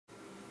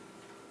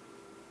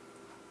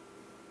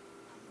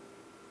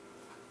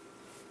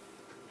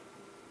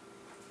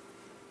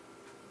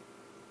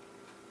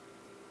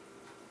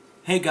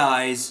Hey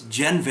guys,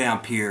 Gen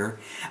Vamp here,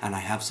 and I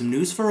have some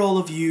news for all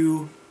of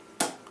you.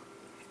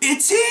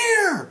 It's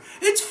here!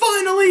 It's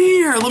finally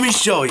here! Let me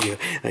show you.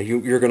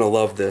 You're gonna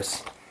love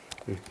this.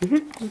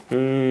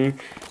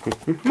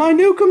 My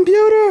new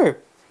computer!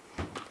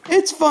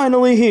 It's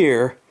finally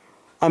here.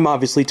 I'm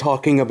obviously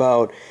talking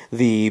about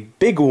the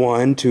big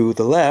one to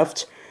the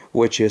left,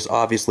 which is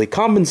obviously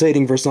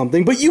compensating for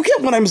something, but you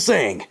get what I'm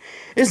saying!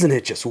 Isn't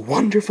it just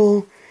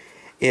wonderful?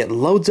 It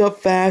loads up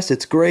fast,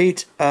 it's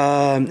great,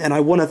 and I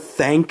want to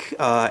thank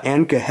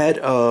Anka, head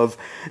of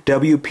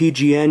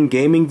WPGN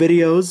gaming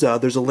videos.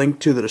 There's a link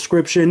to the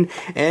description,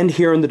 and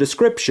here in the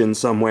description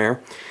somewhere.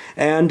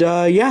 And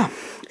yeah,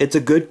 it's a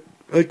good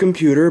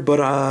computer, but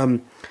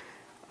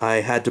I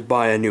had to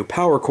buy a new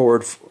power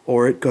cord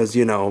for it, because,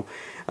 you know,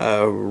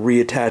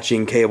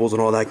 reattaching cables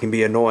and all that can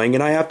be annoying,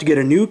 and I have to get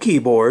a new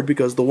keyboard,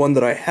 because the one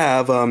that I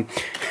have,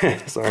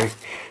 sorry,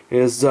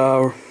 is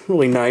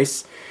really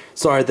nice.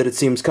 Sorry that it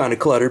seems kind of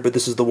cluttered, but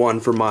this is the one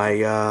for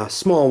my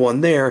small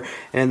one there,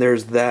 and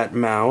there's that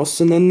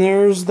mouse, and then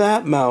there's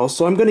that mouse.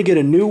 So I'm going to get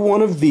a new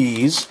one of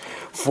these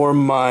for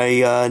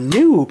my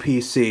new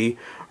PC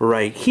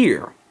right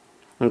here,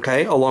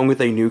 okay, along with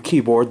a new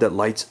keyboard that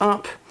lights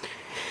up.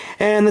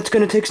 And that's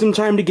going to take some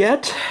time to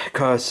get,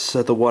 because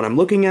the one I'm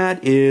looking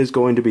at is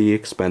going to be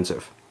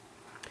expensive.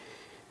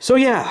 So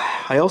yeah,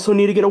 I also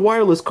need to get a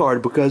wireless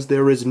card, because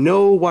there is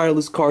no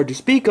wireless card to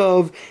speak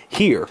of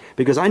here,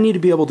 because I need to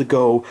be able to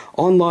go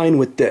online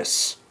with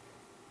this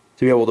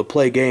to be able to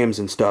play games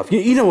and stuff.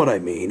 You know what I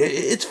mean.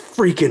 It's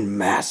freaking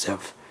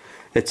massive.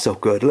 It's so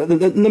good.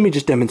 Let me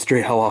just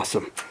demonstrate how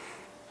awesome.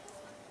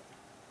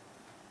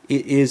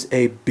 It is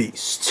a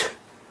beast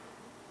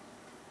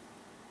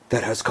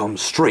that has come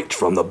straight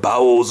from the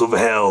bowels of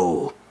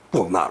hell.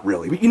 Well, not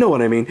really, but you know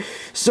what I mean.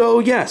 So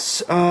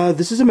yes,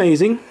 this is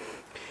amazing.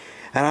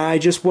 And I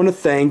just want to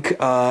thank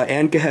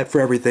Anka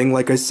for everything,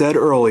 like I said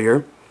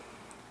earlier.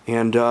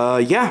 And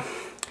yeah,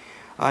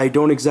 I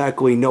don't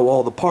exactly know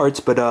all the parts,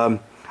 but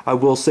I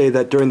will say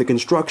that during the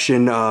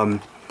construction,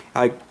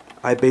 I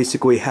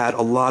basically had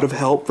a lot of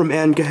help from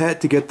Anka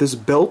to get this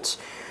built.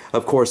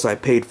 Of course, I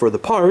paid for the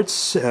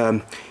parts.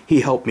 He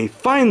helped me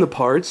find the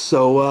parts,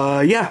 so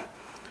yeah,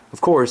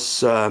 of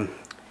course,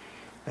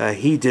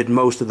 he did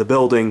most of the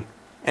building.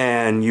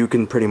 And you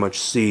can pretty much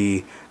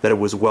see that it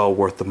was well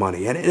worth the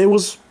money. And it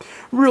was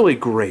really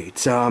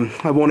great.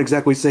 I won't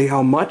exactly say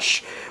how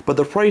much, but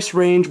the price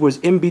range was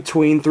in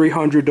between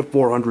 $300 to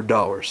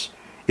 $400.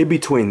 In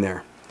between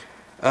there.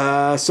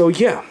 So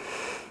yeah.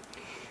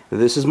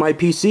 This is my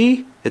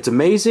PC. It's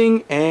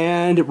amazing,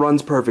 and it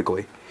runs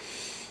perfectly.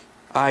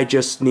 I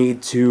just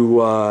need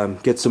to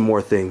get some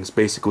more things.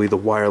 Basically the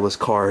wireless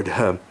card,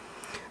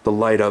 the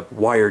light-up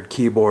wired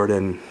keyboard,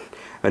 and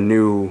a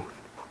new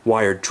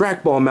wired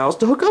trackball mouse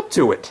to hook up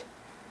to it.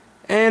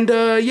 And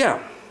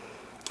yeah,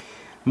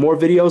 more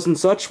videos and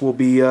such will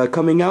be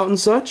coming out and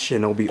such,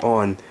 and it'll be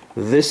on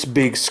this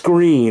big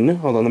screen.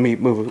 Hold on, let me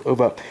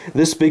move up.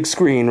 This big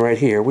screen right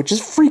here, which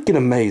is freaking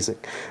amazing.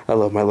 I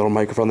love my little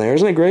microphone there,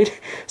 isn't it great?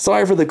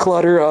 Sorry for the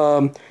clutter.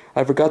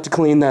 I forgot to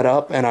clean that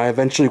up, and I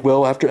eventually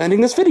will after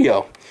ending this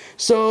video.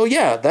 So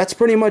yeah, that's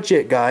pretty much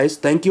it, guys.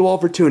 Thank you all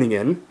for tuning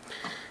in.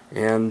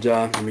 And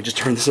let me just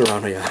turn this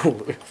around.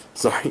 Yeah,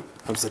 sorry,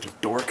 I'm such a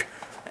dork.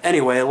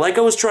 Anyway, like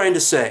I was trying to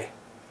say,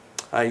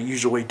 I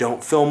usually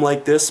don't film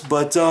like this,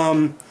 but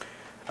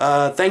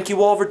thank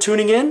you all for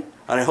tuning in,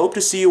 and I hope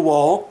to see you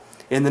all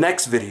in the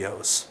next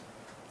videos.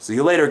 See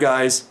you later,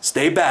 guys.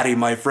 Stay batty,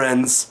 my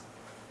friends.